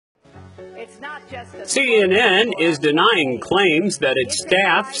CNN is denying claims that its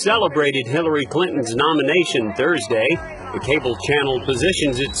staff celebrated Hillary Clinton's nomination Thursday. The cable channel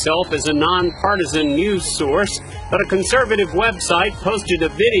positions itself as a nonpartisan news source, but a conservative website posted a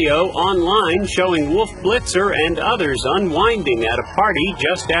video online showing Wolf Blitzer and others unwinding at a party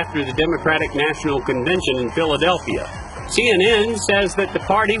just after the Democratic National Convention in Philadelphia. CNN says that the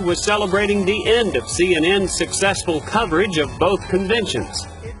party was celebrating the end of CNN's successful coverage of both conventions.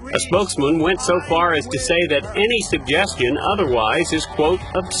 A spokesman went so far as to say that any suggestion otherwise is, quote,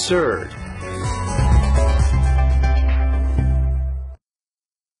 absurd.